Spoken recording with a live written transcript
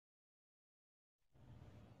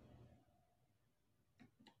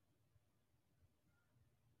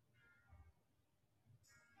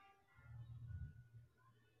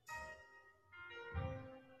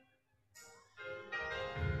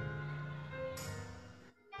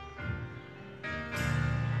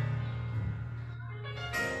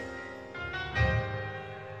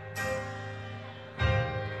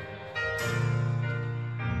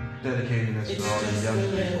Dedicating this to all the young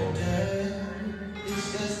people.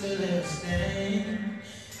 It's just a little stain.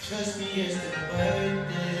 Trust me, it's the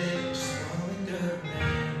birthday. Just going through the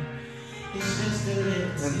rain. It's just a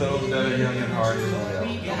little And those that are young in heart as well.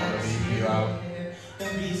 Don't want to leave you out.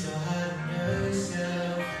 Don't be so hard on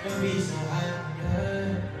yourself. Don't be so hard on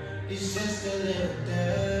yourself. It's just a little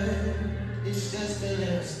dirt. It's just a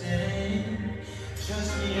little stain.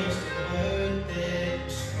 Trust me, it's the birthday.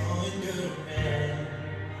 Just going through the rain.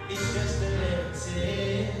 It's just a little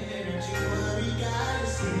tear. Don't you worry, gotta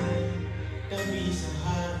see. Don't be so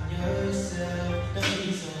hard on yourself. Don't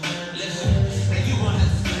be so hard on yourself. Now you want to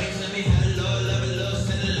explain to me how to love a little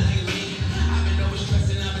sinner like me. I've been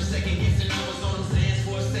overstressing, I've been second guessing. I was on them sands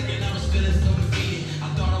for a second, I was feeling so defeated.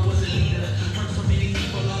 I thought I was a leader. Hurt so many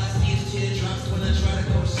people, all I see is teardrops when I try to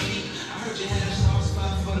go to sleep. I heard you had a soft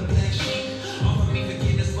spot for the black sheep. Offer me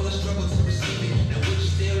forgiveness while I struggle to receive it. Now would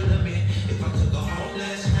you still love me if I took her home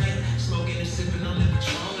last night? Smoking and sipping on that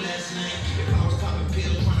Patron last night. If I was popping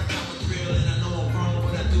pills, trying to cop a thrill, and I know I'm wrong,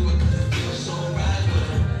 but I do it cause it feels so right.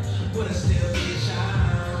 Would I still be a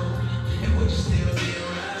child? And would you still be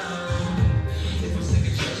around? If I'm sick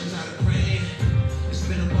of church and tired of praying, it's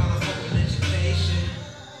been a while, I'm hoping that you're patient.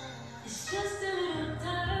 It's just a little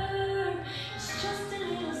dirt. It's just a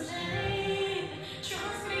little stain.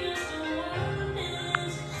 Trust me, it's the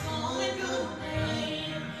witness. Going through the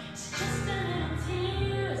pain. It's just a little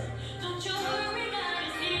tears. Don't you worry, God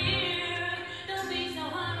is here. Don't be so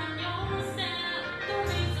hard on yourself. Don't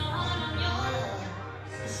be so hard on yourself.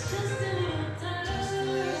 It's just a little dirt.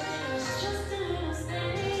 It's just a little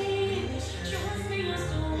stain. Trust me, it's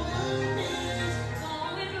the witness.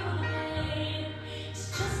 Going through the pain. It's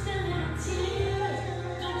just a little tear.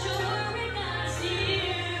 Don't you worry, God is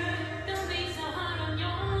here. Don't be so hard on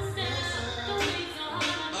yourself. Don't be so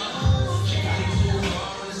hard on She got it too yourself.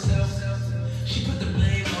 hard on herself. She put the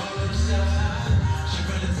blame all on herself. She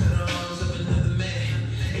ran into the arms of another man.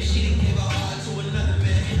 And she didn't give her heart to another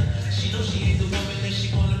man. She knows she ain't the woman that she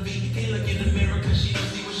wanna be. Can't look in the mirror cause she don't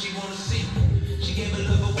see what she wanna see. She gave her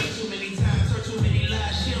love away too many times, heard too many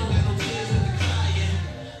lies. She don't got no tears left to cry,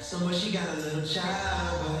 yeah. Somewhere she got a little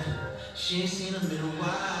child, but she ain't seen him in a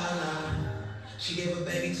while now. She gave her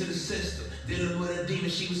baby to the sister, dealing with a demon,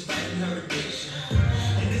 she was fighting her addiction.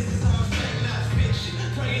 And this is all fact, not fiction.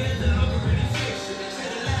 Praying that the algorithm fix it. Say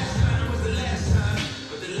the last time was the last time,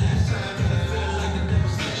 but the last time kinda felt like the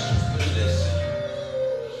devil's mistress. But listen,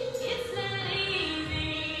 It's not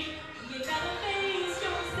easy. You gotta face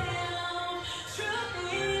yourself.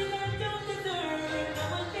 Truth is, I don't deserve no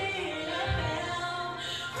one thing I felt.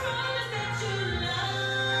 Promise that you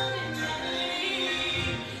love and never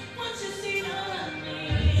leave. Once you see on me,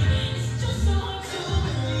 it's just so hard to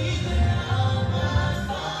believe that all my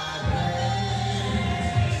fault.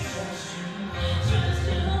 Trust you, let you trust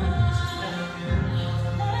you,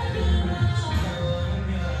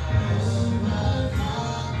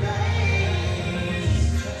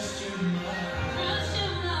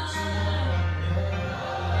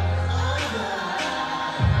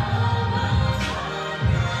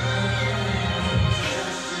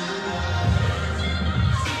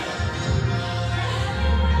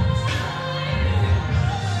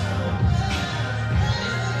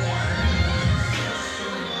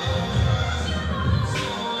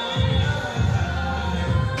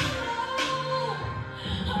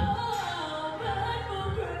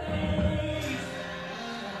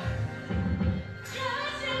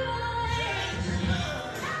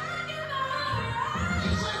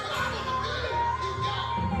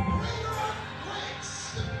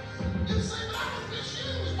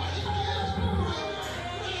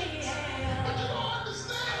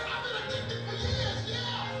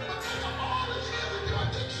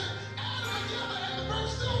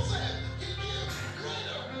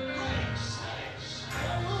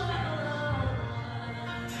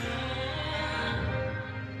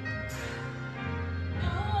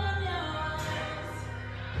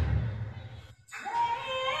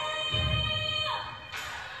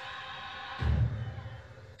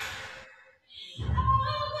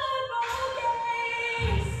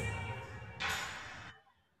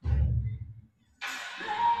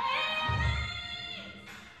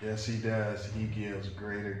 Yes, he does. He gives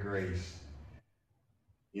greater grace.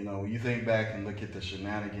 You know, when you think back and look at the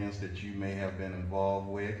shenanigans that you may have been involved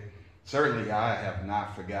with, certainly I have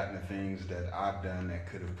not forgotten the things that I've done that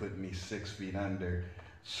could have put me 6 feet under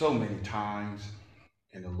so many times.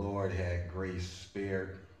 And the Lord had grace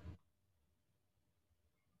spared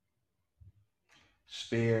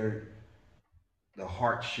the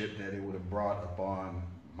hardship that it would have brought upon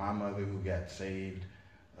my mother who got saved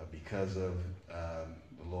because of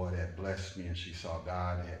the Lord had blessed me and she saw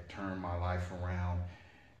God had turned my life around.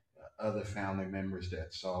 Other family members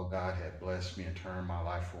that saw God had blessed me and turned my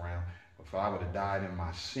life around. If I would have died in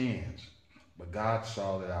my sins, but God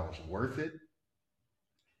saw that I was worth it,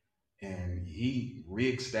 and he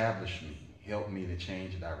reestablished me, helped me to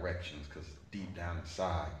change directions, because deep down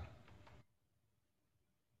inside,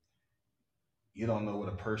 you don't know what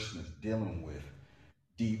a person is dealing with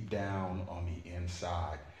deep down on the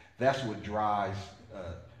inside. That's what drives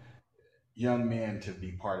young men to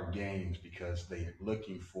be part of gangs, because they're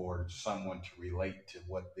looking for someone to relate to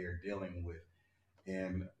what they're dealing with.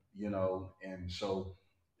 And, and so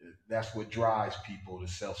that's what drives people to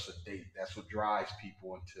self-sedate. That's what drives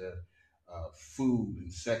people into food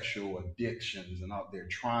and sexual addictions, and out there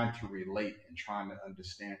trying to relate and trying to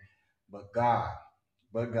understand. But God,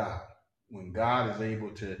 when God is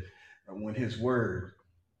able to, when his word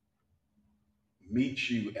meets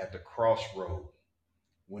you at the crossroad,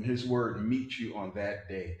 when his word meets you on that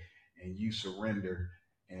day and you surrender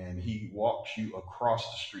and he walks you across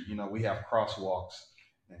the street. We have crosswalks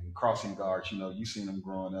and crossing guards. You've seen them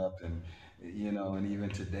growing up, and and even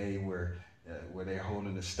today where they're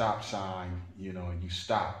holding the stop sign, and you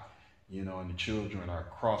stop, and the children are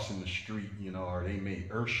crossing the street, or they may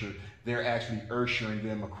usher. They're actually ushering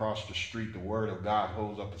them across the street. The word of God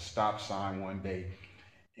holds up a stop sign one day,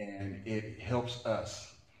 and it helps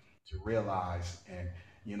us to realize, and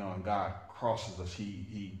and God crosses us.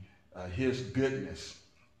 His goodness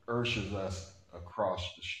ushers us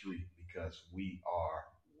across the street because we are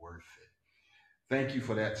worth it. Thank you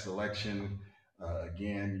for that selection.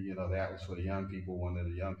 Again, that was for the young people. One of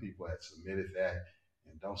the young people had submitted that.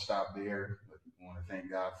 And don't stop there. But we want to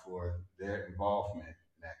thank God for their involvement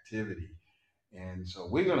and activity. And so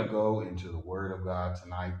we're going to go into the Word of God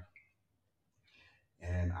tonight.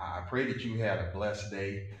 And I pray that you had a blessed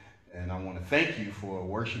day. And I want to thank you for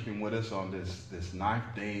worshiping with us on this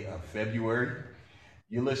 9th day of February.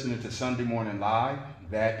 You're listening to Sunday Morning Live.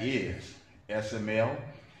 That is SML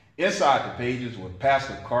Inside the Pages with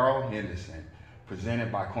Pastor Carl Henderson,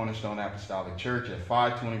 presented by Cornerstone Apostolic Church at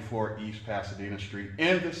 524 East Pasadena Street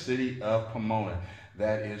in the city of Pomona.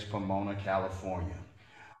 That is Pomona, California.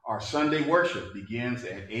 Our Sunday worship begins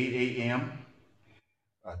at 8 a.m.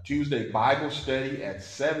 Tuesday Bible study at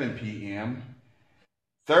 7 p.m.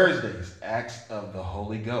 Thursdays, Acts of the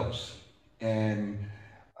Holy Ghost. And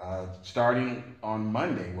starting on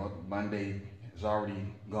Monday, Monday is already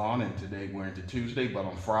gone, and today we're into Tuesday, but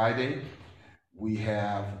on Friday, we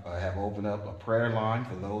have opened up a prayer line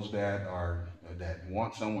for those that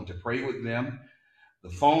want someone to pray with them. The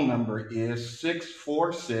phone number is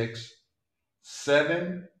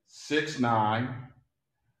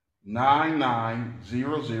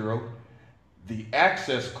 646-769-9900. The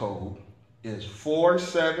access code is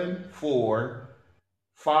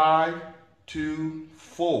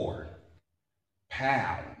 474-524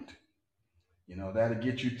 pound. That'll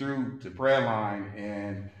get you through to prayer line.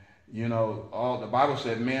 And the Bible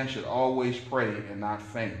said man should always pray and not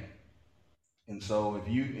faint. And so if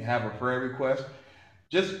you have a prayer request,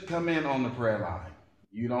 just come in on the prayer line.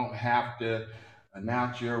 You don't have to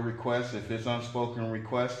announce your request. If it's unspoken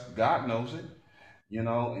request, God knows it.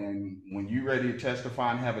 And when you're ready to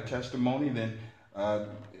testify and have a testimony, then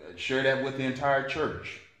share that with the entire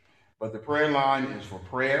church. But the prayer line is for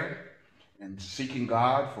prayer and seeking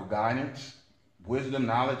God for guidance, wisdom,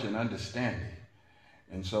 knowledge, and understanding.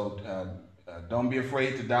 And so don't be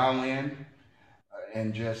afraid to dial in.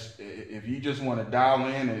 And if you just want to dial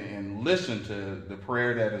in and listen to the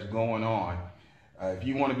prayer that is going on, if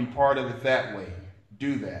you want to be part of it that way,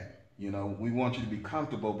 do that. We want you to be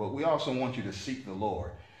comfortable, but we also want you to seek the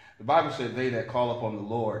Lord. The Bible said they that call upon the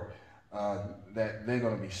Lord, that they're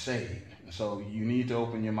going to be saved. So you need to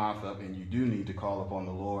open your mouth up, and you do need to call upon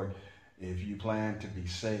the Lord if you plan to be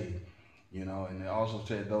saved. And it also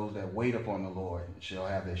said those that wait upon the Lord shall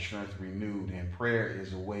have their strength renewed, and prayer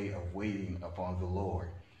is a way of waiting upon the Lord.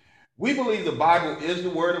 We believe the Bible is the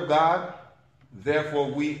Word of God. Therefore,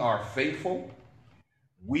 we are faithful.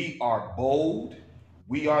 We are bold.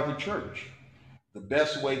 We are the church. The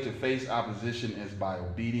best way to face opposition is by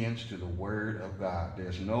obedience to the Word of God.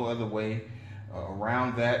 There's no other way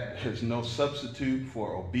around that. There's no substitute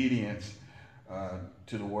for obedience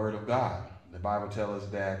to the Word of God. The Bible tells us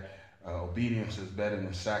that obedience is better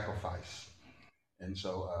than sacrifice. And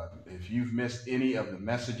so if you've missed any of the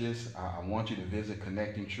messages, I want you to visit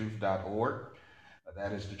connectingtruth.org.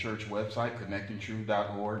 That is the church website,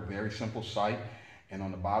 connectingtruth.org. Very simple site. And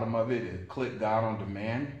on the bottom of it, click God on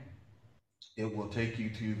Demand. It will take you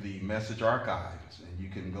to the message archives, and you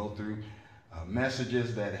can go through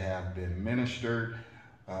messages that have been ministered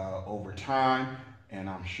over time, and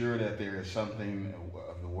I'm sure that there is something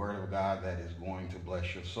of the Word of God that is going to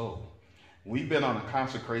bless your soul. We've been on a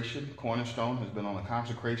consecration. Cornerstone has been on a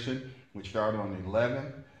consecration, which started on the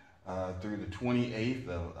 11th through the 28th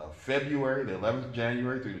of February, the 11th of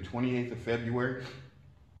January through the 28th of February.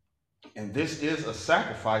 And this is a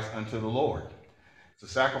sacrifice unto the Lord. It's a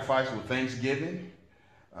sacrifice with thanksgiving.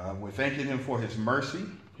 We're thanking him for his mercy,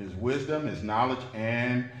 his wisdom, his knowledge,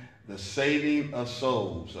 and the saving of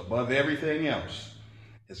souls. Above everything else,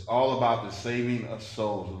 it's all about the saving of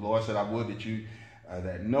souls. The Lord said, I would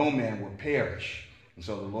that no man would perish. And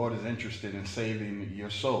so the Lord is interested in saving your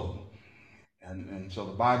soul. And so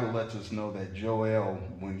the Bible lets us know that Joel,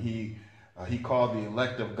 when he called the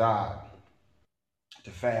elect of God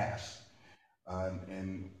to fast,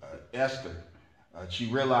 and Esther, she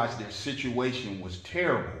realized their situation was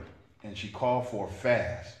terrible, and she called for a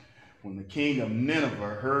fast. When the king of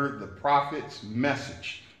Nineveh heard the prophet's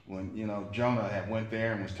message, when Jonah had went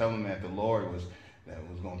there and was telling that the Lord was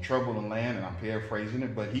going to trouble the land, and I'm paraphrasing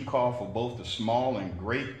it, but he called for both the small and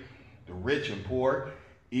great, the rich and poor,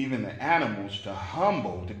 even the animals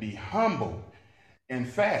to be humble and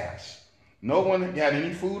fast. No one got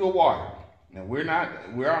any food or water. Now we're not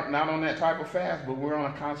on that type of fast, but we're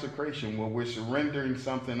on a consecration where we're surrendering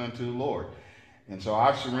something unto the Lord. And so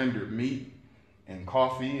I've surrendered meat and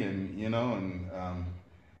coffee, and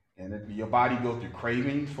your body go through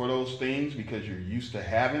cravings for those things because you're used to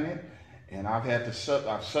having it. And I've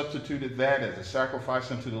substituted that as a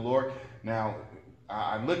sacrifice unto the Lord. Now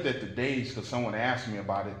I looked at the days because someone asked me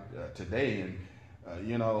about it today, and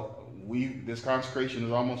this consecration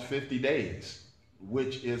is almost 50 days,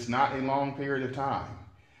 which is not a long period of time.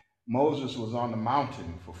 Moses was on the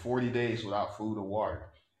mountain for 40 days without food or water.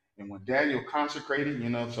 And when Daniel consecrated,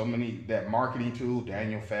 that marketing tool,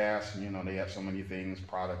 Daniel Fast, they have so many things,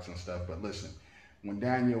 products and stuff. But listen, when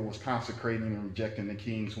Daniel was consecrating and rejecting the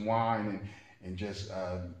king's wine and just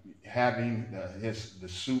having the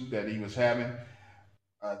soup that he was having,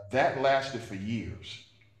 that lasted for years.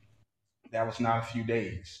 That was not a few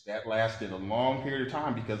days. That lasted a long period of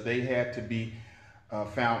time because they had to be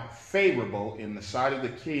found favorable in the sight of the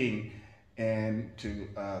king, and to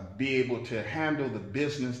be able to handle the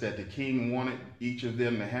business that the king wanted each of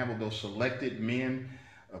them to handle, those selected men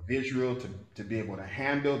of Israel to be able to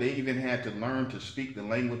handle. They even had to learn to speak the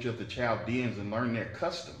language of the Chaldeans and learn their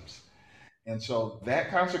customs. And so that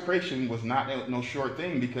consecration was not no short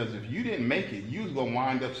thing, because if you didn't make it, you was going to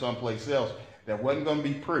wind up someplace else that wasn't going to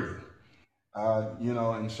be pretty.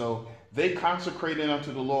 And so they consecrated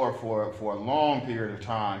unto the Lord for a long period of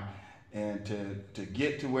time, and to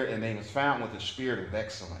get to where, and they was found with a spirit of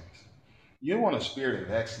excellence. You want a spirit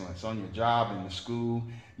of excellence on your job, in the school.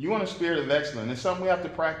 You want a spirit of excellence. It's something we have to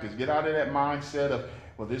practice. Get out of that mindset of,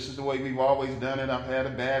 well, this is the way we've always done it. I've had a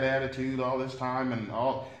bad attitude all this time, and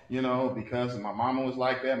all, because my mama was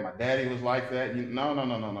like that, my daddy was like that.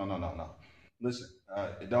 No. Listen,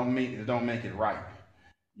 it don't make it right.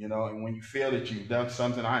 And when you feel that you've done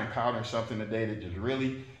something, I encountered something today that just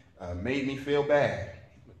really made me feel bad.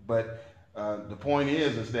 But the point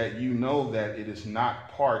is that that it is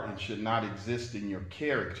not part and should not exist in your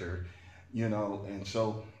character, and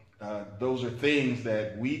so those are things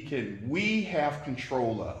that we have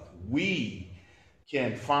control of. We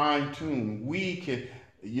can fine tune. We can,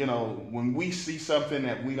 when we see something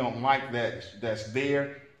that we don't like that's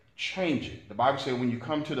there, change it. The Bible says when you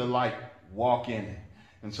come to the light, walk in it.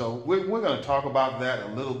 And so we're going to talk about that a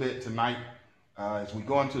little bit tonight as we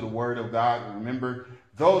go into the Word of God. Remember,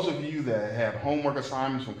 those of you that have homework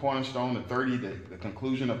assignments from Cornerstone, the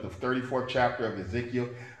conclusion of the 34th chapter of Ezekiel,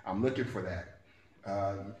 I'm looking for that.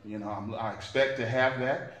 I expect to have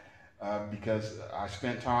that because I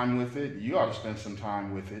spent time with it. You ought to spend some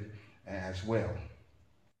time with it as well.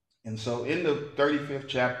 And so in the 35th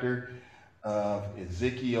chapter of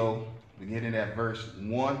Ezekiel, beginning at verse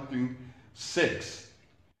 1 through 6,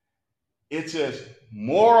 it says,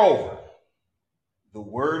 "Moreover, the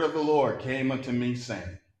word of the Lord came unto me,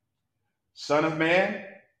 saying, Son of man,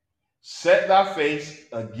 set thy face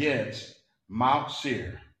against Mount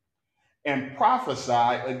Seir, and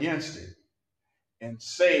prophesy against it, and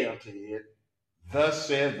say unto it, Thus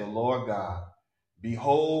saith the Lord God,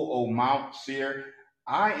 Behold, O Mount Seir,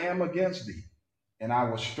 I am against thee, and I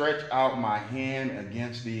will stretch out my hand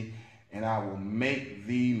against thee, and I will make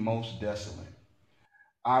thee most desolate.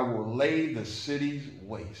 I will lay the cities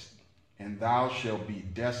waste, and thou shalt be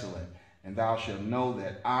desolate, and thou shalt know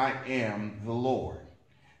that I am the Lord,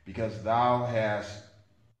 because thou hast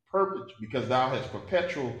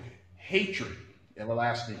perpetual hatred,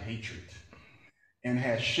 everlasting hatred, and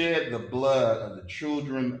hast shed the blood of the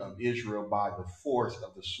children of Israel by the force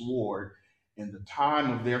of the sword, in the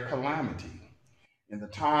time of their calamity, in the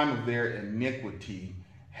time of their iniquity,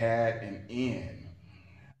 had an end.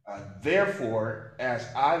 Therefore, as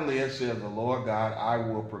I live, says the Lord God, I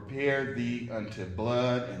will prepare thee unto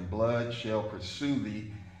blood, and blood shall pursue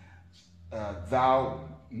thee. Thou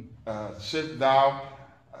sit thou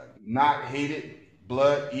not hated,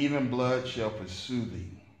 blood, even blood shall pursue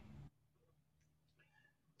thee.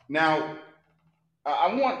 Now,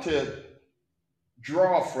 I want to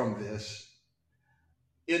draw from this,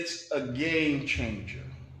 it's a game changer,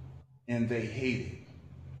 and they hate it.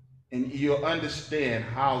 And you'll understand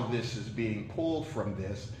how this is being pulled from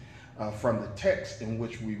this, from the text in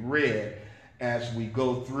which we read as we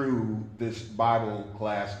go through this Bible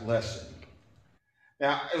class lesson.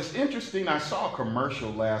 Now, it was interesting. I saw a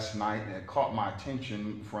commercial last night that caught my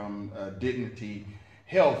attention from Dignity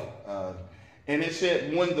Health. And it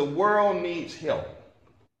said, when the world needs help,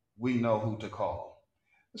 we know who to call.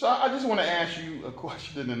 So I just want to ask you a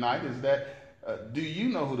question tonight is that, do you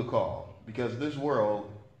know who to call? Because this world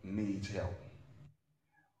needs help.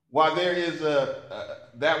 While there is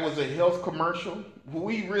that was a health commercial,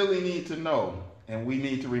 we really need to know, and we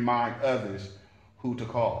need to remind others who to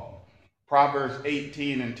call. Proverbs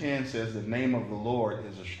 18:10 says, the name of the Lord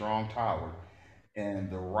is a strong tower, and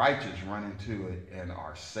the righteous run into it and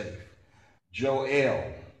are safe.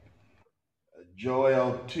 Joel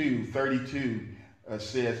 2:32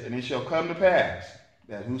 says, and it shall come to pass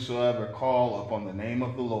that whosoever call upon the name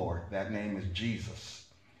of the Lord, that name is Jesus.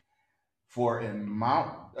 For in Mount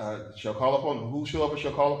whosoever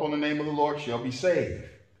shall call upon the name of the Lord shall be saved.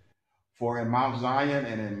 For in Mount Zion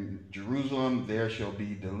and in Jerusalem there shall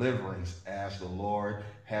be deliverance, as the Lord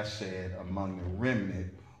has said, among the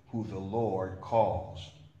remnant who the Lord calls.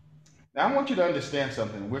 Now I want you to understand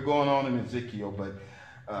something. We're going on in Ezekiel, but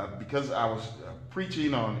because I was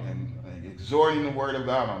preaching on and exhorting the Word of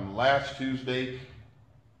God on last Tuesday,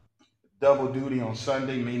 double duty on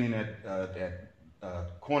Sunday, meaning at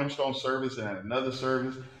Cornerstone service and at another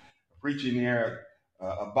service, preaching there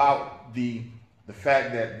about the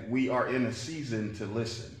fact that we are in a season to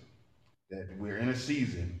listen, that we're in a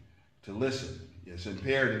season to listen. It's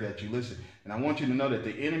imperative that you listen. And I want you to know that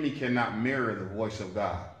the enemy cannot mirror the voice of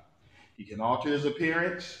God. He can alter his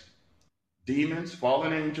appearance. Demons,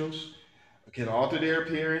 fallen angels, can alter their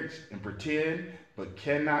appearance and pretend, but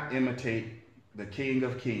cannot imitate the King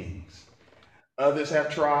of Kings. Others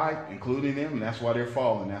have tried, including them, and that's why they're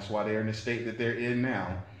fallen. That's why they're in the state that they're in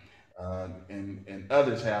now. And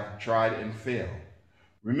others have tried and failed.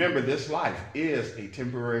 Remember, this life is a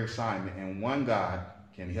temporary assignment, and one God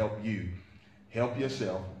can help you, help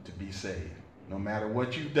yourself to be saved. No matter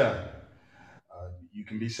what you've done, you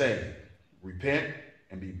can be saved. Repent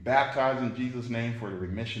and be baptized in Jesus' name for the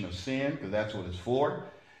remission of sin, because that's what it's for,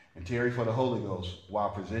 and tarry for the Holy Ghost while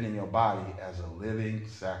presenting your body as a living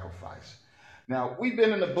sacrifice. Now, we've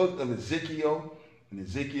been in the book of Ezekiel, and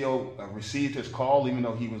Ezekiel received his call even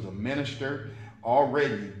though he was a minister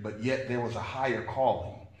already, but yet there was a higher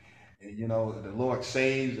calling. And, you know, the Lord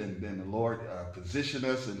saves, and then the Lord positions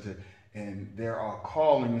us, and there are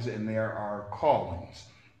callings and there are callings.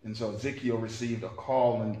 And so Ezekiel received a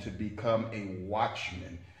calling to become a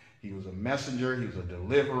watchman. He was a messenger, he was a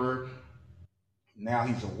deliverer. Now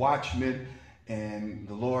he's a watchman, and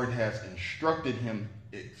the Lord has instructed him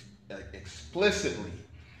explicitly.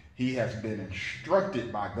 He has been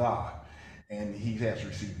instructed by God, and he has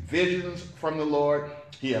received visions from the Lord.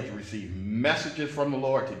 He has received messages from the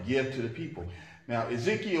Lord to give to the people. Now,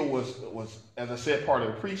 Ezekiel was, as I said, part of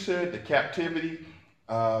the priesthood, the captivity,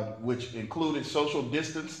 which included social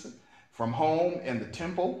distance from home and the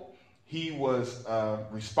temple. He was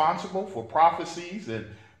responsible for prophecies and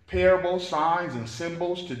parables, signs, and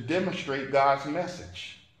symbols to demonstrate God's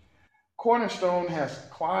message. Cornerstone has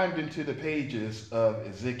climbed into the pages of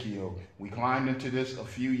Ezekiel. We climbed into this a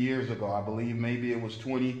few years ago. I believe maybe it was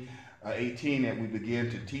 2018 that we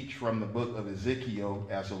began to teach from the book of Ezekiel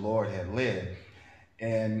as the Lord had led.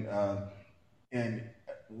 And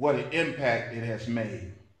what an impact it has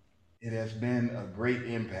made. It has been a great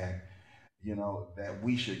impact, you know, that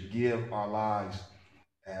we should give our lives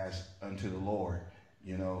as unto the Lord,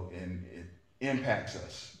 you know, and it impacts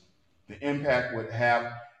us. The impact would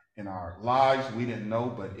have in our lives, we didn't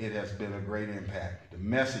know, but it has been a great impact. The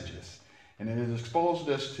messages, and it has exposed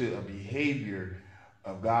us to a behavior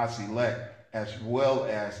of God's elect, as well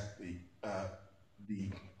as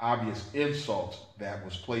the obvious insults that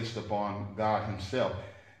was placed upon God himself.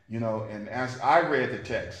 You know, and as I read the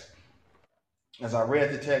text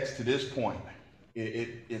to this point,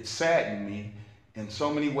 it saddened me in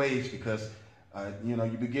so many ways, because, you know,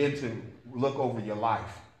 you begin to look over your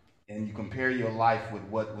life, and you compare your life with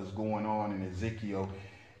what was going on in Ezekiel,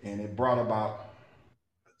 and it brought about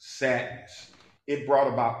sadness. It brought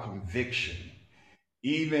about conviction.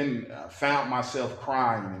 Even found myself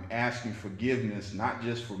crying and asking forgiveness, not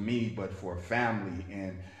just for me, but for family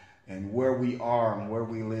and where we are and where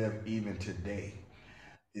we live even today.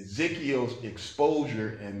 Ezekiel's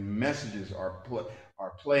exposure and messages are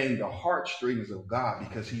playing the heartstrings of God,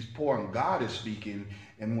 because he's pouring. God is speaking,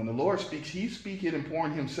 and when the Lord speaks, he's speaking and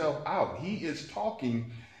pouring himself out. He is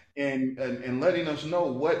talking and letting us know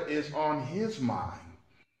what is on his mind.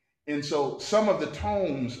 And so some of the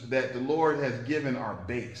tones that the Lord has given are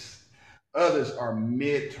bass. Others are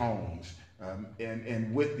mid-tones,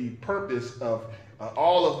 and with the purpose of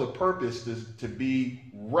all of the purpose to be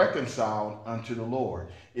reconciled unto the Lord.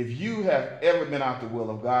 If you have ever been out the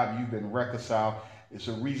will of God, you've been reconciled, it's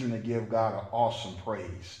a reason to give God an awesome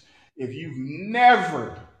praise. If you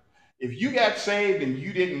got saved and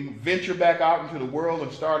you didn't venture back out into the world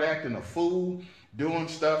and start acting a fool, doing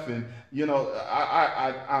stuff, and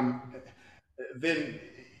then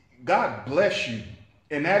God bless you,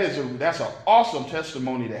 and that's an awesome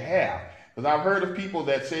testimony to have. Because I've heard of people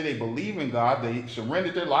that say they believe in God, they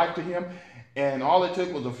surrendered their life to him, and all it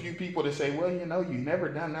took was a few people to say, well, you never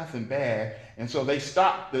done nothing bad, and so they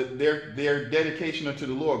stopped their dedication unto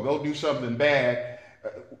the Lord, go do something bad.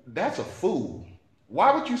 That's a fool.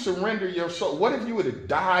 Why would you surrender your soul? What if you would have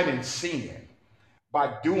died in sin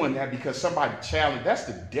by doing that because somebody challenged? That's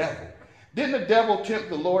the devil. Didn't the devil tempt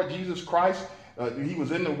the Lord Jesus Christ? He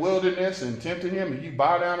was in the wilderness and tempting him. If you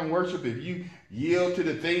bow down and worship, if you yield to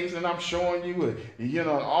the things that I'm showing you, if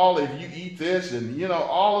you eat this, and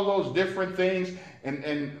all of those different things,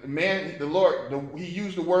 and man, the Lord, he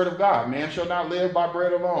used the word of God. Man shall not live by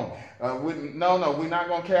bread alone. We're not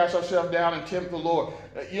going to cast ourselves down and tempt the Lord.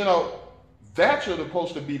 That's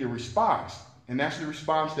supposed to be the response, and that's the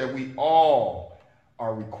response that we all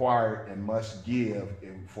are required and must give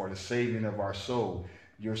for the saving of our soul.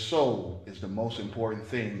 Your soul is the most important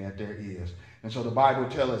thing that there is. And so the Bible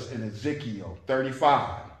tells us in Ezekiel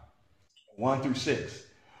 35, 1-6,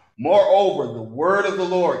 moreover, the word of the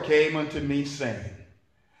Lord came unto me, saying,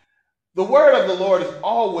 the word of the Lord is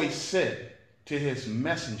always sent to his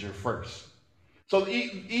messenger first. So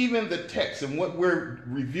even the text and what we're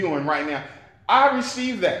reviewing right now, I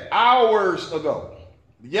received that hours ago,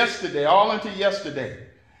 yesterday, all into yesterday,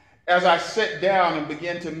 as I sat down and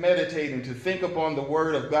began to meditate and to think upon the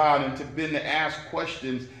word of God and to begin to ask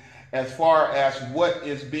questions as far as what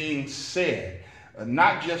is being said,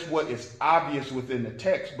 not just what is obvious within the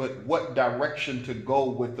text, but what direction to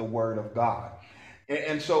go with the word of God.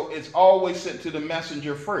 And so it's always sent to the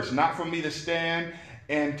messenger first, not for me to stand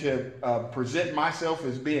and to present myself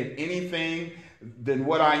as being anything than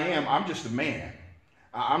what I am. I'm just a man.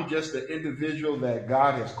 I'm just an individual that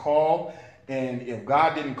God has called. And if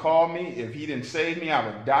God didn't call me, if he didn't save me, I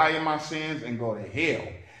would die in my sins and go to hell.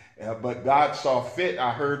 But God saw fit.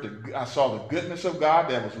 I saw the goodness of God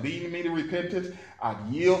that was leading me to repentance. I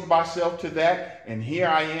yield myself to that. And here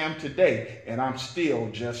I am today. And I'm still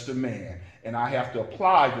just a man. And I have to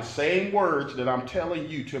apply the same words that I'm telling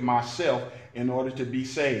you to myself in order to be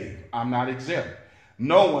saved. I'm not exempt.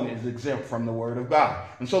 No one is exempt from the word of God.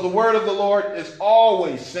 And so the word of the Lord is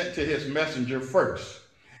always sent to his messenger first.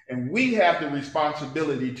 And we have the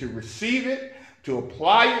responsibility to receive it, to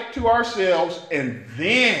apply it to ourselves, and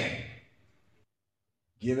then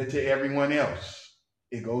give it to everyone else.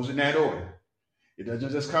 It goes in that order. It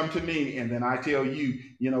doesn't just come to me and then I tell you,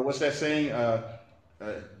 what's that saying?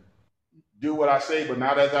 Do what I say, but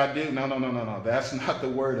not as I do. No. That's not the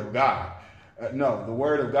word of God. No, the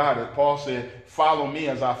word of God, as Paul said, follow me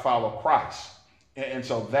as I follow Christ. And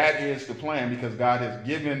so that is the plan, because God has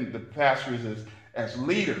given the pastors as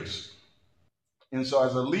leaders. And so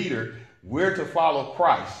as a leader, we're to follow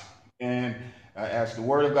Christ. And as the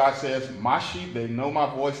word of God says, my sheep, they know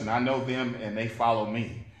my voice and I know them and they follow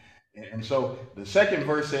me. And so the second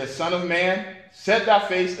verse says, Son of man, set thy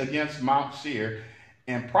face against Mount Seir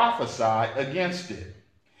and prophesy against it.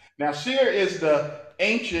 Now, Seir is the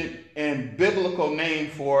ancient and biblical name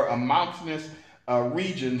for a mountainous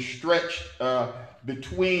region stretched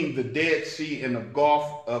between the Dead Sea and the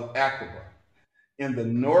Gulf of Aqaba, in the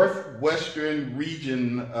northwestern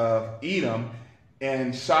region of Edom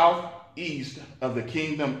and southeast of the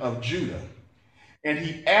kingdom of Judah. And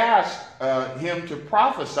he asked him to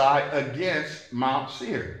prophesy against Mount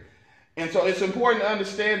Seir. And so it's important to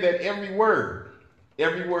understand that every word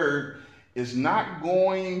is not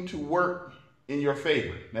going to work in your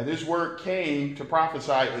favor. Now, this word came to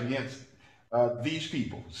prophesy against these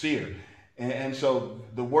people, Seir. And so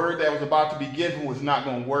the word that was about to be given was not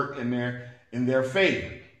going to work in their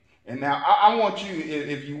favor. And now I want you,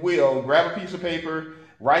 if you will, grab a piece of paper,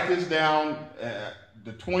 write this down,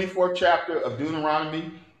 the 24th chapter of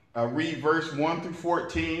Deuteronomy, read verse 1 through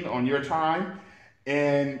 14 on your time.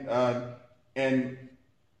 And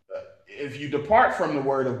if you depart from the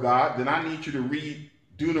word of God, then I need you to read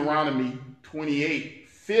Deuteronomy 28,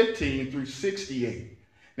 15 through 68.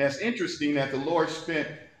 Now it's interesting that the Lord spent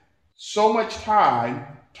so much time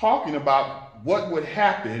talking about what would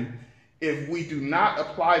happen if we do not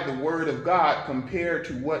apply the word of God compared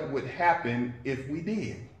to what would happen if we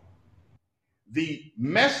did. The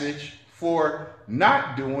message for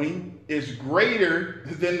not doing is greater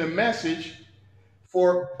than the message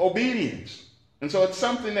for obedience. And so it's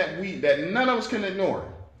something that none of us can ignore.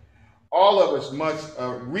 All of us must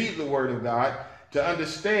read the word of God to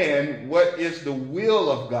understand what is the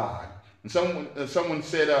will of God. And someone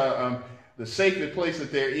said the safest place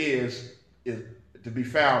that there is to be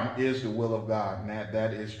found is the will of God. And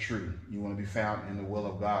that is true. You want to be found in the will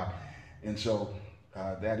of God. And so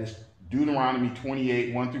that is Deuteronomy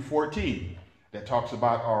 28, 1 through 14, that talks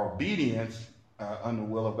about our obedience under the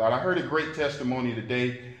will of God. I heard a great testimony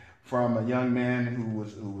today from a young man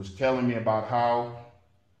who was telling me about how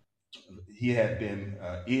he had been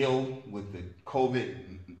ill with the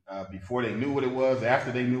COVID before they knew what it was,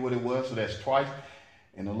 after they knew what it was. So that's twice.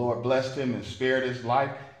 And the Lord blessed him and spared his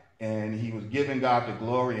life. And he was giving God the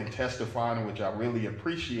glory and testifying, which I really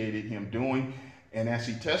appreciated him doing. And as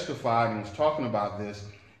he testified and was talking about this,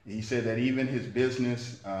 he said that even his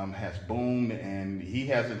business has boomed, and he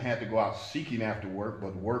hasn't had to go out seeking after work,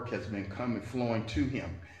 but work has been flowing to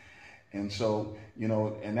him. And so,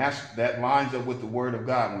 and that lines up with the word of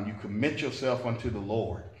God. When you commit yourself unto the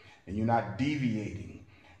Lord and you're not deviating,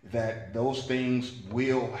 that those things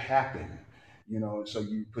will happen. So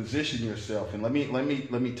you position yourself. And let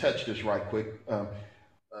me touch this right quick.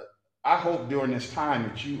 I hope during this time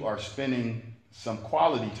that you are spending some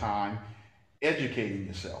quality time educating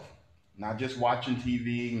yourself, not just watching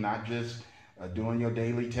TV, not just doing your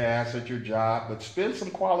daily tasks at your job, but spend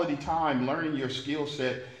some quality time learning your skill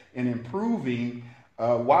set and improving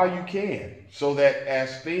while you can, so that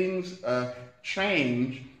as things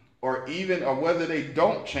change, or whether they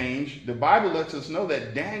don't change, the Bible lets us know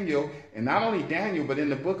that Daniel, and not only Daniel, but in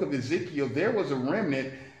the book of Ezekiel, there was a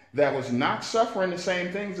remnant that was not suffering the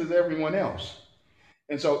same things as everyone else.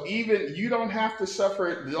 And so even you don't have to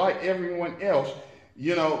suffer like everyone else,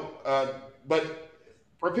 but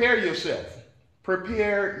prepare yourself.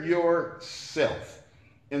 Prepare yourself.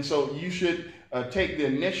 And so you should take the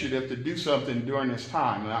initiative to do something during this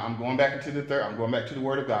time. Now, I'm going back to the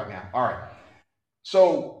word of God now. All right.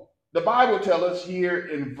 So the Bible tells us here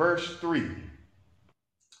in verse 3,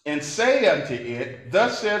 and say unto it,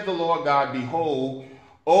 thus saith the Lord God, behold,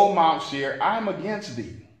 O Mount Seir, I am against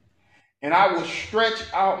thee, and I will stretch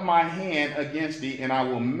out my hand against thee, and I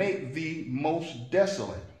will make thee most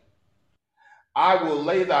desolate. I will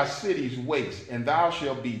lay thy cities waste, and thou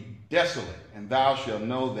shalt be desolate, and thou shalt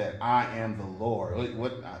know that I am the Lord.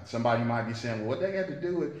 Somebody might be saying, well, what that got to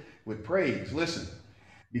do with praise? Listen,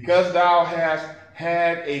 because thou hast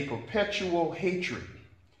had a perpetual hatred,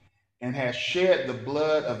 and hast shed the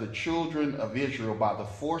blood of the children of Israel by the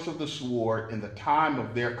force of the sword in the time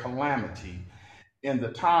of their calamity, in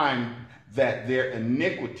the time that their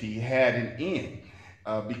iniquity had an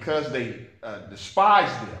end, because they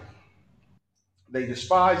despised them. They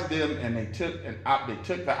despised them, and they took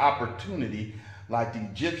the opportunity like the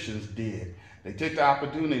Egyptians did. They took the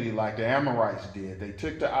opportunity like the Amorites did. They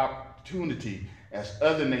took the opportunity as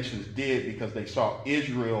other nations did, because they saw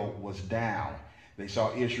Israel was down. They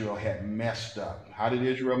saw Israel had messed up. How did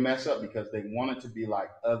Israel mess up? Because they wanted to be like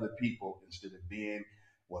other people instead of being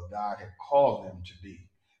what God had called them to be.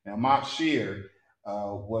 Now, Mount Seir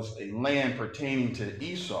was a land pertaining to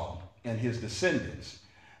Esau and his descendants,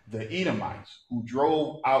 the Edomites, who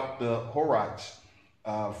drove out the Horites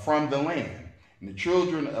from the land. And the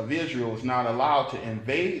children of Israel was not allowed to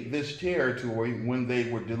invade this territory when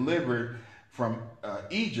they were delivered from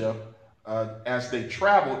Egypt as they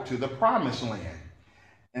traveled to the promised land.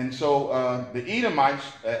 And so the Edomites,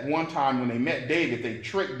 at one time when they met David, they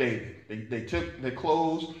tricked David. They took their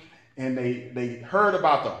clothes, and they heard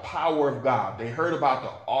about the power of God. They heard about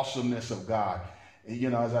the awesomeness of God.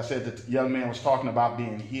 As I said, the young man was talking about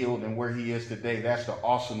being healed and where he is today. That's the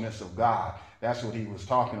awesomeness of God. That's what he was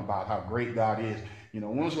talking about, how great God is.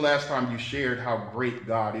 When was the last time you shared how great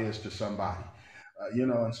God is to somebody?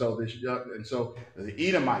 And so the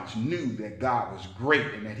Edomites knew that God was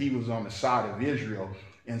great and that he was on the side of Israel.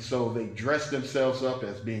 And so they dressed themselves up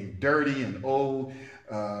as being dirty and old,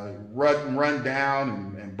 run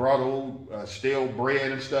down, and brought old stale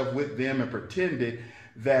bread and stuff with them, and pretended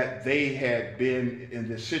that they had been in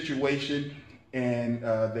this situation, and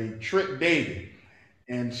they tricked David.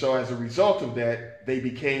 And so as a result of that, they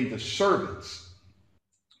became the servants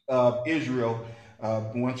of Israel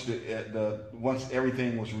once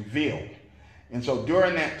everything was revealed. And so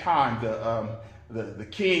during that time, the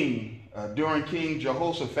king, during King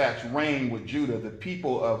Jehoshaphat's reign with Judah, the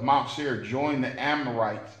people of Mount Seir joined the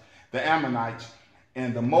Ammonites,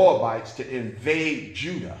 and the Moabites to invade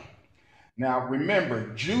Judah. Now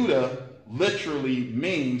remember, Judah literally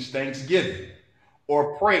means thanksgiving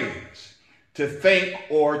or praise, to thank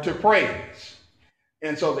or to praise.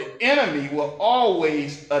 And so the enemy will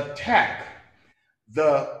always attack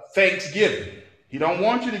the thanksgiving. He don't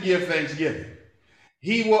want you to give thanksgiving.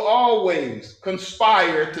 He will always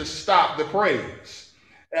conspire to stop the praise.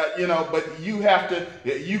 But you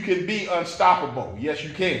can be unstoppable. Yes,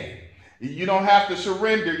 you can. You don't have to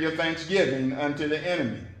surrender your thanksgiving unto the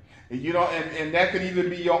enemy. And that could even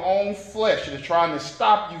be your own flesh that's trying to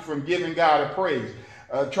stop you from giving God a praise,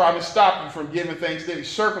 trying to stop you from giving thanksgiving.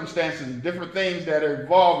 Circumstances and different things that are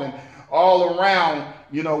evolving all around,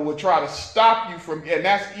 will try to stop you from, and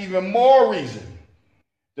that's even more reason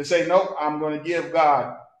to say, nope, I'm going to give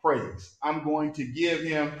God praise. I'm going to give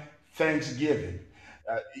him thanksgiving.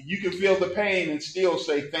 You can feel the pain and still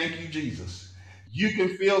say, thank you, Jesus. You can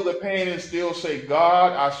feel the pain and still say,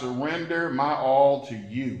 God, I surrender my all to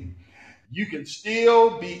you. You can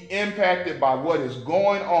still be impacted by what is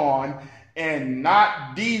going on and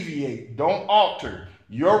not deviate. Don't alter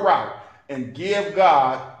your route and give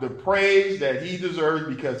God the praise that he deserves,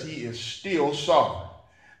 because he is still sovereign.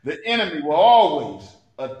 The enemy will always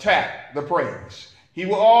attack the praise. He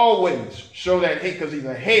will always show that hate, because he's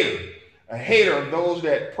a hater of those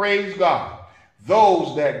that praise God,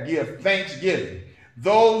 those that give thanksgiving,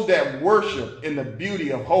 those that worship in the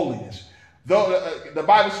beauty of holiness. Though the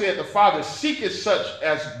Bible said the Father seeketh such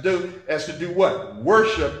as to do what?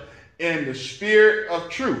 Worship in the spirit of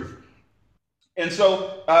truth. And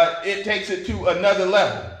so it takes it to another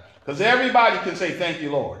level, because everybody can say thank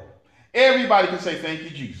you, Lord. Everybody can say thank you,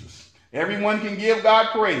 Jesus. Everyone can give God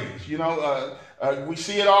praise. We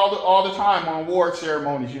see it all the time on award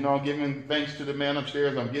ceremonies. I'm giving thanks to the man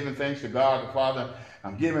upstairs. I'm giving thanks to God the Father.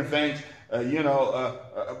 I'm giving thanks. But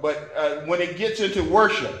when it gets into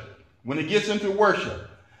worship,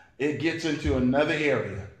 it gets into another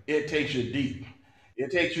area. It takes you deep. It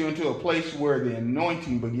takes you into a place where the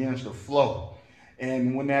anointing begins to flow.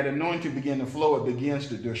 And when that anointing begins to flow, it begins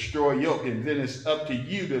to destroy yoke. And then it's up to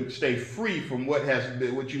you to stay free from what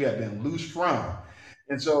you have been loosed from.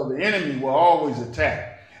 And so the enemy will always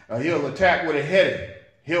attack. He'll attack with a headache.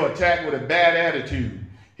 He'll attack with a bad attitude.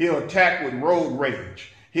 He'll attack with road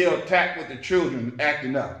rage. He'll attack with the children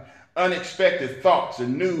acting up. Unexpected thoughts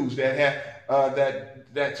and news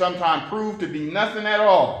that sometimes prove to be nothing at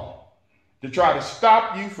all, to try to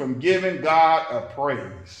stop you from giving God a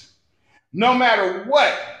praise. No matter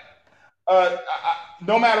what, because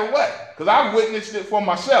I've witnessed it for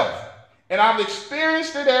myself, and I've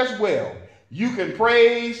experienced it as well. You can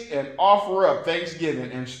praise and offer up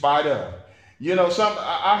thanksgiving in spite of.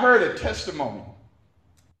 I heard a testimony.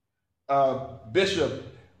 Bishop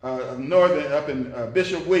Northern up in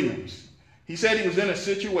Bishop Williams. He said he was in a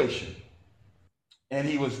situation, and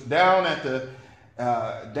he was down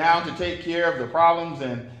to take care of the problems,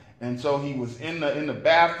 and so he was in the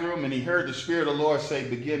bathroom, and he heard the Spirit of the Lord say,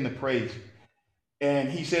 begin to praise.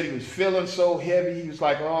 And he said he was feeling so heavy. He was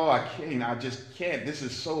like, oh, I just can't. This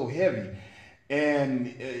is so heavy. And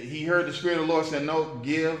he heard the Spirit of the Lord say, no,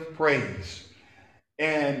 give praise.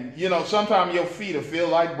 And, sometimes your feet will feel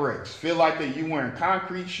like bricks, feel like that you're wearing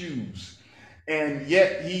concrete shoes. And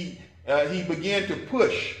yet he began to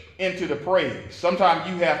push into the praise. Sometimes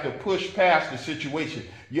you have to push past the situation.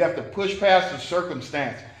 You have to push past the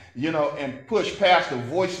circumstance, and push past the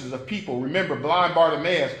voices of people. Remember, blind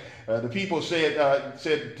Bartimaeus, the people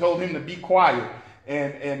told him to be quiet.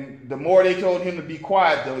 And the more they told him to be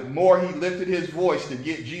quiet, the more he lifted his voice to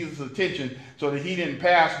get Jesus' attention so that he didn't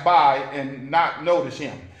pass by and not notice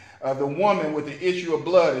him. The woman with the issue of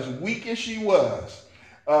blood, as weak as she was,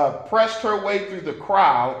 pressed her way through the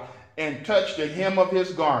crowd and touched the hem of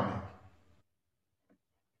his garment.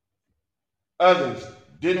 Others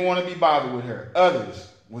didn't want to be bothered with her. Others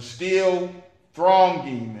were still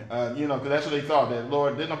thronging, because that's what they thought, that,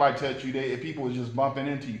 Lord, didn't nobody touch you. People were just bumping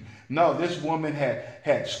into you. No, this woman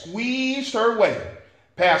had squeezed her way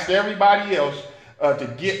past everybody else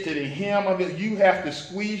to get to the hem of it. You have to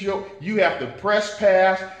squeeze you have to press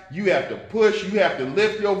past, you have to push, you have to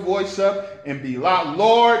lift your voice up and be loud.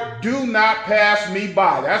 Lord, do not pass me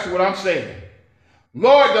by. That's what I'm saying.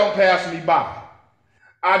 Lord, don't pass me by.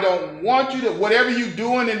 I don't want you to, whatever you're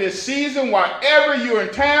doing in this season, wherever you're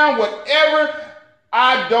in town, whatever,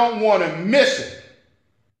 I don't want to miss it.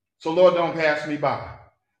 So Lord, don't pass me by.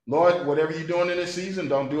 Lord, whatever you're doing in this season,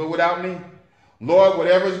 don't do it without me. Lord,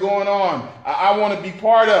 whatever's going on, I want to be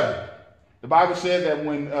part of it. The Bible said that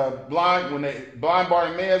when blind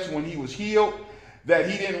Bartimaeus, when he was healed, that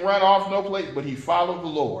he didn't run off no place, but he followed the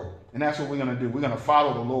Lord. And that's what we're going to do. We're going to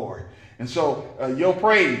follow the Lord. And so your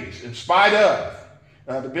praise, in spite of,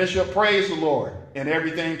 the bishop praised the Lord, and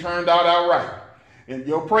everything turned out all right. And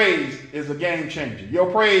your praise is a game changer.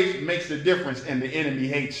 Your praise makes the difference, and the enemy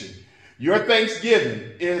hates it. Your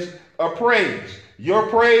thanksgiving is a praise. Your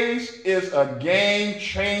praise is a game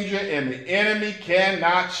changer, and the enemy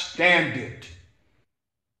cannot stand it.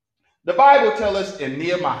 The Bible tells us in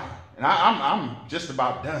Nehemiah, and I'm just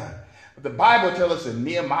about done, but the Bible tells us in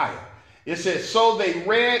Nehemiah, it says, so they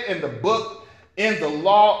read in the book, in the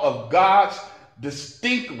law of God's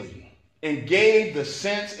distinctly, and gave the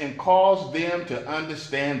sense and caused them to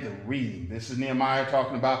understand the reading. This is Nehemiah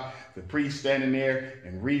talking about the priest standing there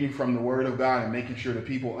and reading from the word of God and making sure the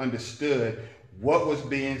people understood what was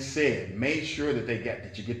being said. Made sure that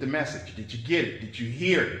did you get the message? Did you get it? Did you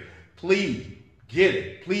hear it? Please get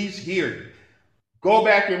it. Please hear it. Go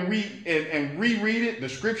back and read and reread it. The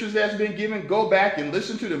scriptures that's been given, go back and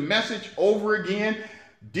listen to the message over again.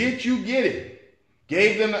 Did you get it?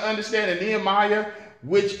 Gave them to understand in Nehemiah,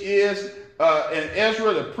 which is and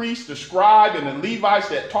Ezra, the priest, the scribe, and the Levites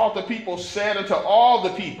that taught the people, said unto all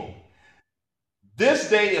the people, this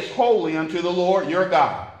day is holy unto the Lord your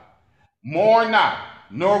God. Mourn not,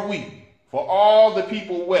 nor weep. For all the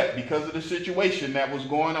people wept because of the situation that was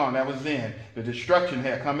going on, that was in. The destruction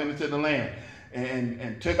had come into the land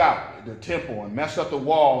and took out the temple and messed up the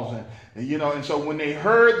walls. And so when they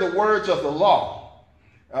heard the words of the law,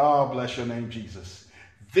 oh, bless your name, Jesus.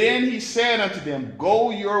 Then he said unto them,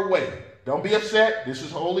 go your way. Don't be upset. This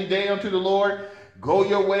is a holy day unto the Lord. Go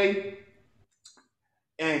your way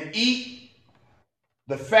and eat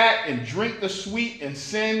the fat and drink the sweet, and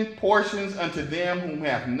send portions unto them whom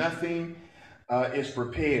have nothing is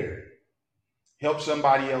prepared. Help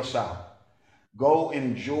somebody else out. Go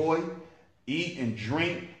and enjoy, eat and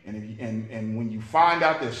drink. And when you find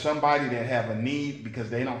out there's somebody that have a need because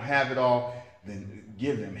they don't have it all, then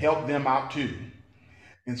give them, help them out too.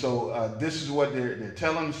 And so this is what they're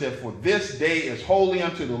telling them. Said, for this day is holy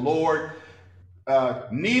unto the Lord.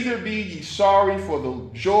 Neither be ye sorry, for the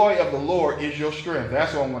joy of the Lord is your strength.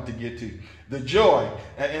 That's what I want to get to. The joy.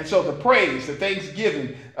 And so the praise, the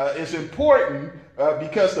thanksgiving is important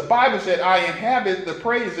because the Bible said, I inhabit the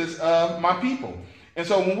praises of my people. And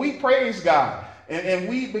so when we praise God and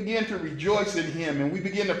we begin to rejoice in him and we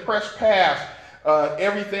begin to press past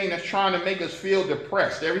everything that's trying to make us feel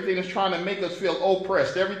depressed, everything that's trying to make us feel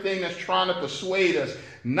oppressed, everything that's trying to persuade us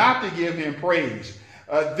not to give him praise,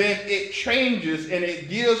 then it changes and it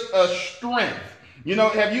gives us strength. You know,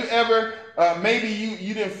 have you ever, maybe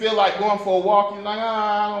you didn't feel like going for a walk. You're like,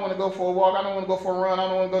 I don't want to go for a walk. I don't want to go for a run. I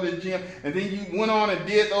don't want to go to the gym. And then you went on and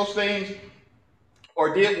did those things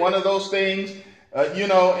or did one of those things,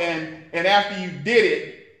 and after you did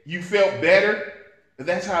it, you felt better.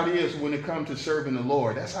 That's how it is when it comes to serving the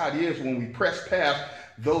Lord. That's how it is when we press past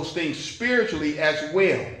those things spiritually as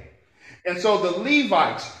well. And so the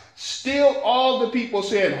Levites, still all the people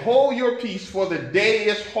saying, hold your peace, for the day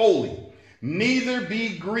is holy. Neither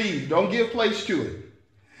be grieved. Don't give place to it.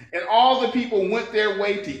 And all the people went their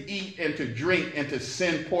way to eat and to drink and to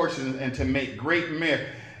send portions and to make great merry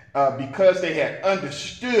because they had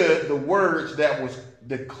understood the words that was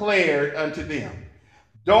declared unto them.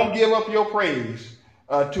 Don't give up your praise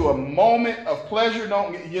to a moment of pleasure.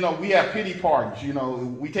 We have pity parties.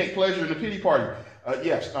 We take pleasure in the pity party.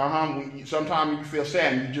 Yes. Sometimes you feel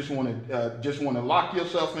sad and you just want to lock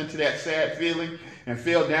yourself into that sad feeling and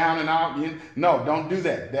feel down and out. No, don't do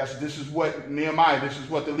that. This is what Nehemiah, this is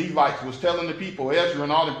what the Levites was telling the people, Ezra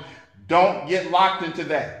and all them. Don't get locked into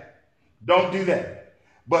that. Don't do that.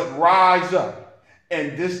 But rise up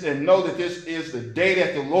and know that this is the day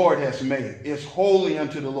that the Lord has made. It's holy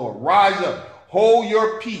unto the Lord. Rise up. Hold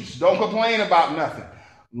your peace. Don't complain about nothing.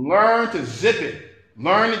 Learn to zip it.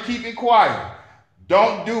 Learn to keep it quiet.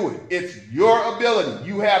 Don't do it. It's your ability.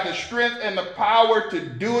 You have the strength and the power to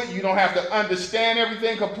do it. You don't have to understand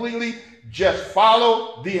everything completely. Just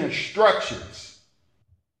follow the instructions.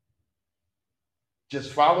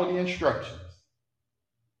 Just follow the instructions.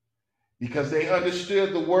 Because they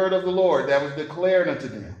understood the word of the Lord that was declared unto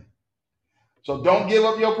them. So don't give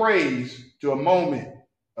up your praise to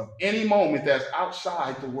any moment that's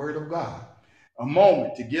outside the word of God. A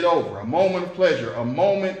moment to get over, a moment of pleasure, a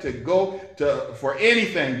moment to go for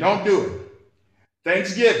anything. Don't do it.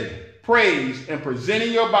 Thanksgiving, praise, and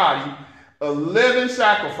presenting your body a living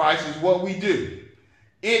sacrifice is what we do.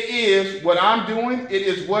 It is what I'm doing. It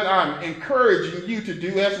is what I'm encouraging you to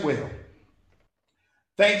do as well.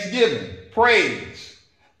 Thanksgiving, praise,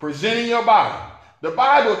 presenting your body. The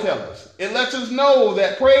Bible tells us, it lets us know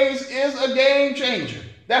that praise is a game changer.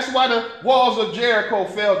 That's why the walls of Jericho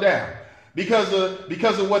fell down, because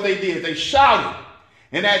of what they did. They shouted,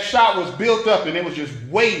 and that shout was built up, and it was just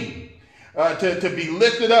waiting to be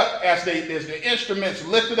lifted up as the instruments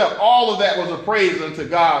lifted up. All of that was a praise unto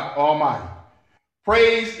God Almighty.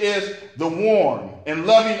 Praise is the warm and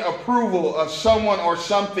loving approval of someone or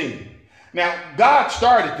something. Now, God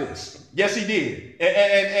started this. Yes, he did.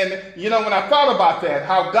 And you know, when I thought about that,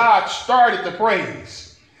 how God started the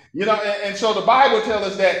praise, you know, and so the Bible tells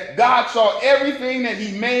us that God saw everything that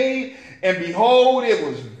he made, and behold, it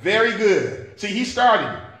was very good. See, he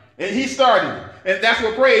started it. He started it. And that's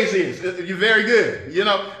what praise is. You're very good. You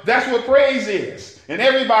know, that's what praise is. And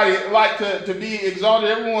everybody like to be exalted.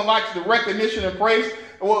 Everyone likes the recognition and praise.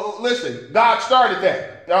 Well, listen, God started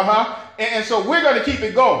that. And so we're going to keep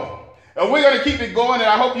it going. We're going to keep it going, and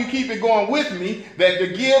I hope you keep it going with me, that to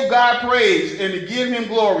give God praise and to give him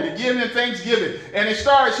glory, to give him thanksgiving. And it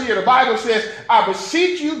starts here. The Bible says, I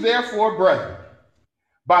beseech you, therefore, brethren,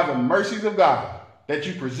 by the mercies of God, that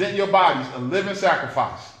you present your bodies a living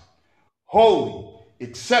sacrifice, holy,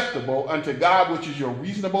 acceptable unto God, which is your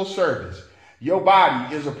reasonable service. Your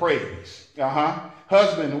body is a praise.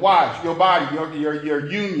 Husband, wife, your body, your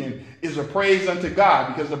union is a praise unto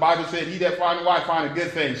God, because the Bible said, he that find a wife find a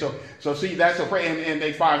good thing. So see, that's a praise, and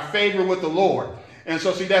they find favor with the Lord. And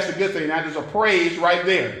so see, that's a good thing. That is a praise right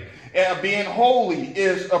there. Being holy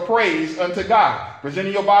is a praise unto God.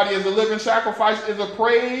 Presenting your body as a living sacrifice is a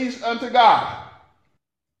praise unto God.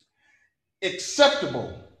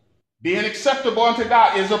 Acceptable. Being acceptable unto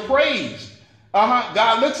God is a praise.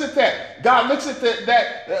 God looks at that. God looks at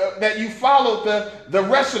that you followed the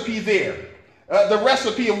recipe there. The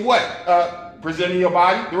recipe of what? Presenting your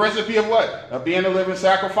body. The recipe of what? Being a living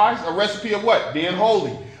sacrifice. A recipe of what? Being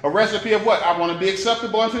holy. A recipe of what? I want to be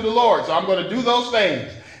acceptable unto the Lord. So I'm going to do those things.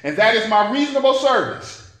 And that is my reasonable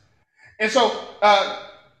service. And so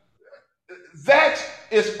that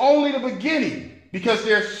is only the beginning. Because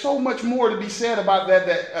there's so much more to be said about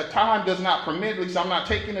that time does not permit. At least I'm not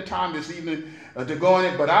taking the time this evening to go in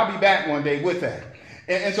it, but I'll be back one day with that.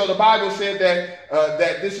 And so the Bible said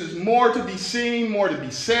that this is more to be seen, more to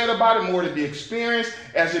be said about it, more to be experienced,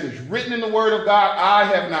 as it is written in the Word of God. I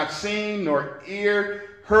have not seen nor ear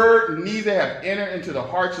heard, neither have entered into the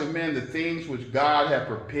hearts of men the things which God hath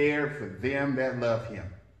prepared for them that love him.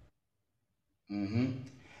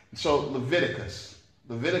 So Leviticus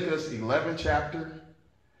 11th chapter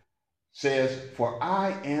says, for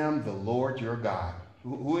I am the Lord your God.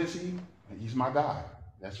 Who is he? He's my God.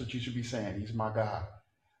 That's what you should be saying. He's my God.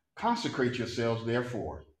 Consecrate yourselves,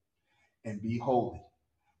 therefore, and be holy,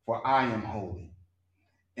 for I am holy.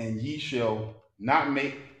 And ye shall not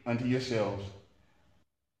make unto yourselves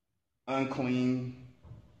unclean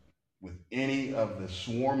with any of the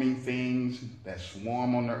swarming things that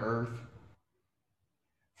swarm on the earth.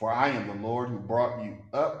 For I am the Lord who brought you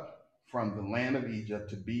up from the land of Egypt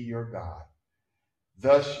to be your God.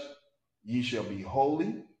 Thus ye shall be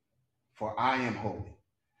holy, for I am holy.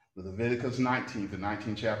 Leviticus 19, the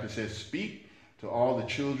 19th chapter says, speak to all the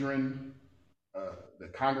children, the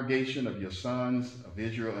congregation of your sons of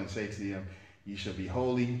Israel, and say to them, ye shall be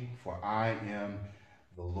holy, for I am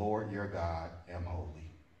the Lord your God, am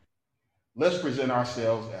holy. Let's present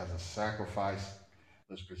ourselves as a sacrifice.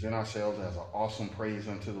 Let's present ourselves as an awesome praise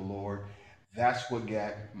unto the Lord. That's what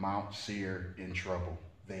got Mount Seir in trouble.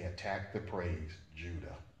 They attacked the praise,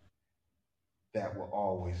 Judah. That will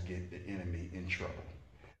always get the enemy in trouble.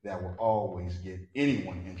 That will always get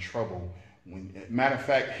anyone in trouble. Matter of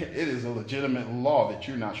fact, it is a legitimate law that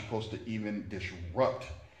you're not supposed to even disrupt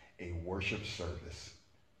a worship service.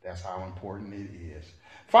 That's how important it is.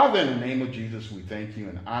 Father, in the name of Jesus, we thank you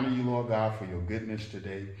and honor you, Lord God, for your goodness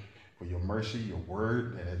today, for your mercy, your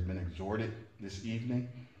word that has been exhorted this evening.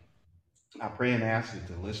 I pray and ask that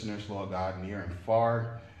the listeners, Lord God, near and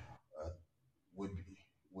far, would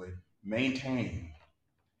maintain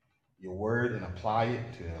your word and apply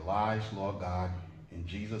it to their lives, Lord God. In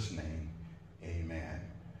Jesus' name, amen.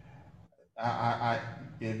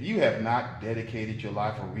 If you have not dedicated your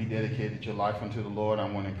life or rededicated your life unto the Lord, I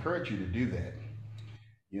want to encourage you to do that.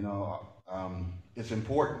 You know, it's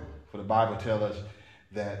important, for the Bible tells us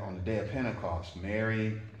that on the day of Pentecost,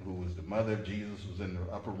 Mary, who was the mother of Jesus, was in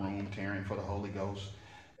the upper room tarrying for the Holy Ghost,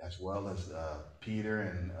 as well as Peter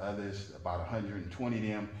and others, about 120 of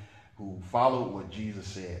them, who followed what Jesus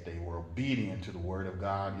said. They were obedient to the word of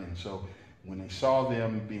God. And so when they saw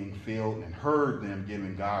them being filled and heard them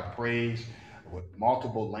giving God praise with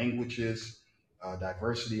multiple languages,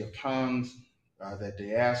 diversity of tongues, that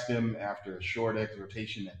they asked him after a short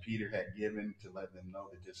exhortation that Peter had given to let them know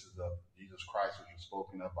that this is of Jesus Christ, which was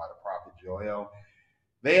spoken of by the prophet Joel.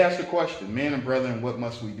 They asked the question, men and brethren, what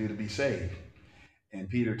must we do to be saved? And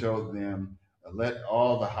Peter told them, let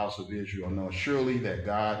all the house of Israel know surely that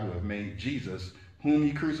God who have made Jesus, whom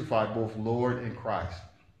he crucified, both Lord and Christ.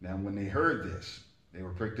 Now, when they heard this, they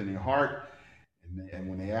were pricked in their heart. And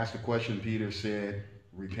when they asked the question, Peter said,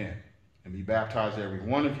 repent and be baptized, every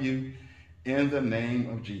one of you, in the name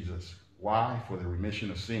of Jesus. Why? For the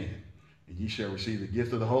remission of sin. And ye shall receive the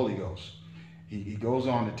gift of the Holy Ghost. He goes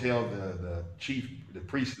on to tell the chief, the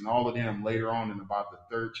priest, and all of them later on in about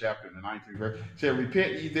the 3rd chapter in the 19th verse, said,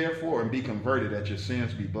 repent ye therefore and be converted, that your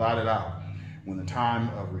sins be blotted out, when the time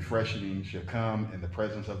of refreshing shall come in the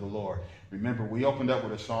presence of the Lord. Remember, we opened up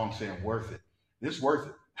with a song saying, worth it. It's worth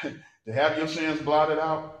it. To have your sins blotted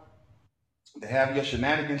out, to have your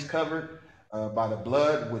shenanigans covered by the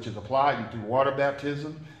blood which is applied through water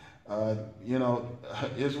baptism,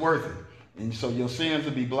 it's worth it. And so your sins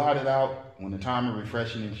will be blotted out when the time of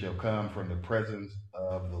refreshing shall come from the presence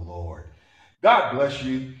of the Lord. God bless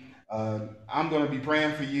you. I'm going to be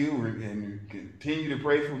praying for you and continue to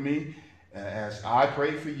pray for me as I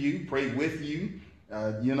pray for you, pray with you.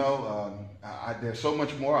 There's so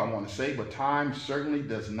much more I want to say, but time certainly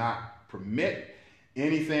does not permit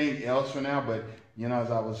anything else for now. But, as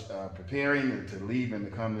I was preparing to leave and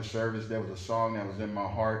to come to service, there was a song that was in my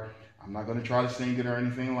heart. I'm not going to try to sing it or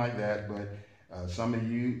anything like that, but some of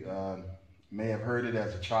you may have heard it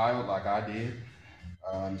as a child like I did,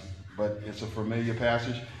 but it's a familiar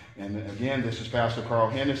passage. And again, this is Pastor Carl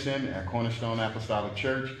Henderson at Cornerstone Apostolic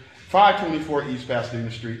Church, 524 East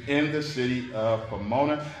Pasadena Street in the city of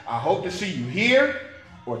Pomona. I hope to see you here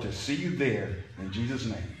or to see you there in Jesus'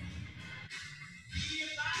 name.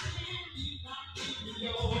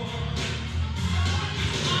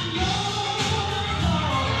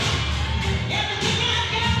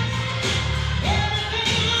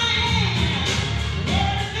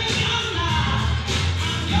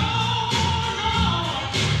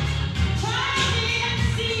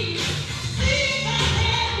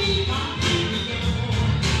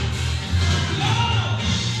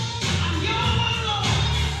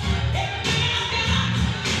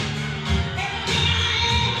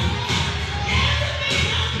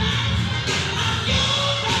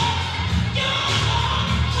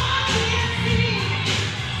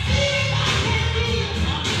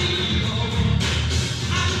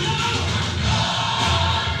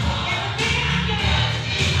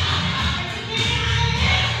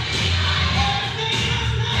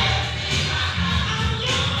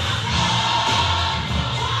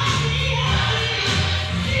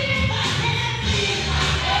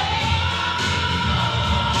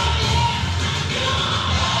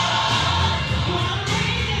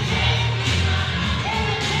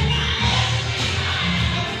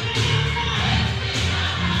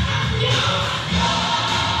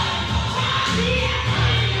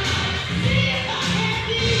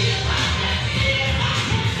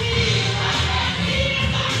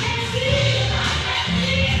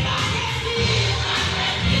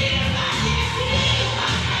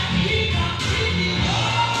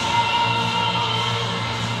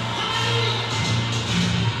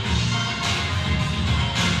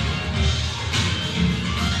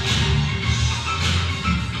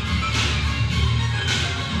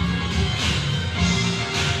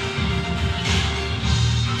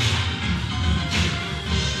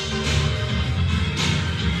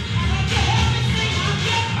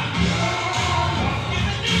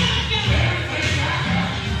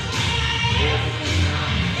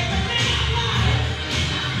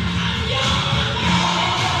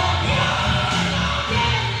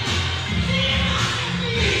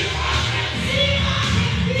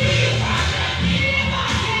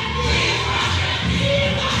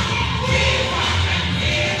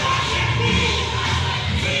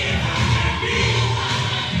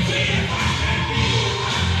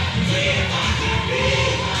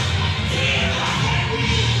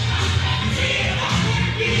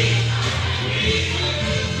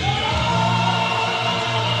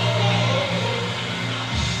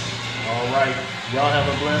 Y'all have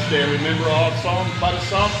a blessed day. Remember, all songs by the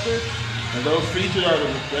songsters and those featured are the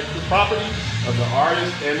respective property of the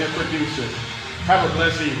artist and their producer. Have a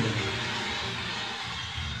blessed evening.